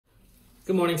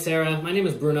Good morning, Sarah. My name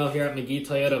is Bruno here at McGee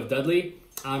Toyota of Dudley.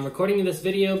 I'm recording this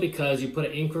video because you put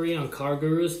an inquiry on Car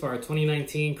Gurus for our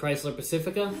 2019 Chrysler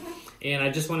Pacifica, and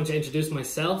I just wanted to introduce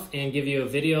myself and give you a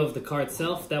video of the car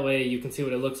itself. That way you can see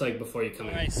what it looks like before you come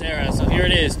in. All right, Sarah, so here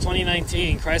it is,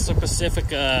 2019 Chrysler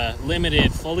Pacifica,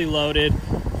 limited, fully loaded,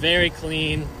 very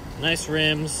clean, nice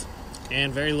rims,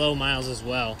 and very low miles as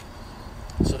well.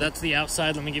 So that's the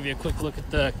outside. Let me give you a quick look at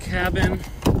the cabin.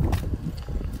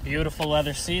 Beautiful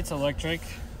leather seats, electric,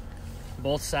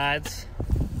 both sides.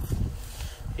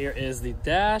 Here is the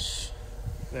dash,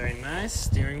 very nice,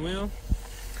 steering wheel.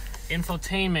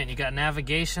 Infotainment, you got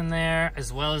navigation there,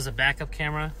 as well as a backup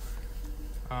camera.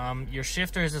 Your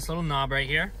shifter is this little knob right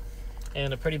here,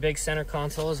 and a pretty big center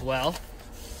console as well.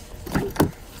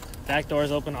 Back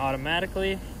doors open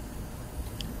automatically.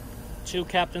 2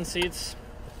 captain seats,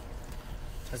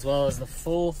 as well as the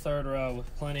full third row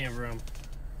with plenty of room.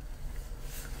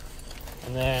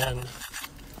 And then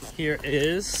here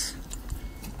is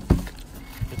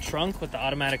the trunk with the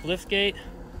automatic lift gate.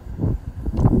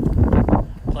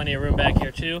 Plenty of room back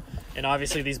here too. And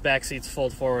obviously these back seats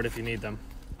fold forward if you need them.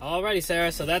 Alrighty,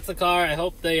 Sarah, so that's the car. I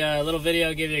hope the little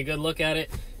video gave you a good look at it.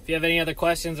 If you have any other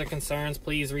questions or concerns,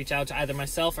 please reach out to either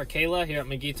myself or Kayla here at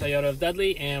McGee Toyota of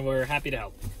Dudley, and we're happy to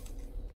help.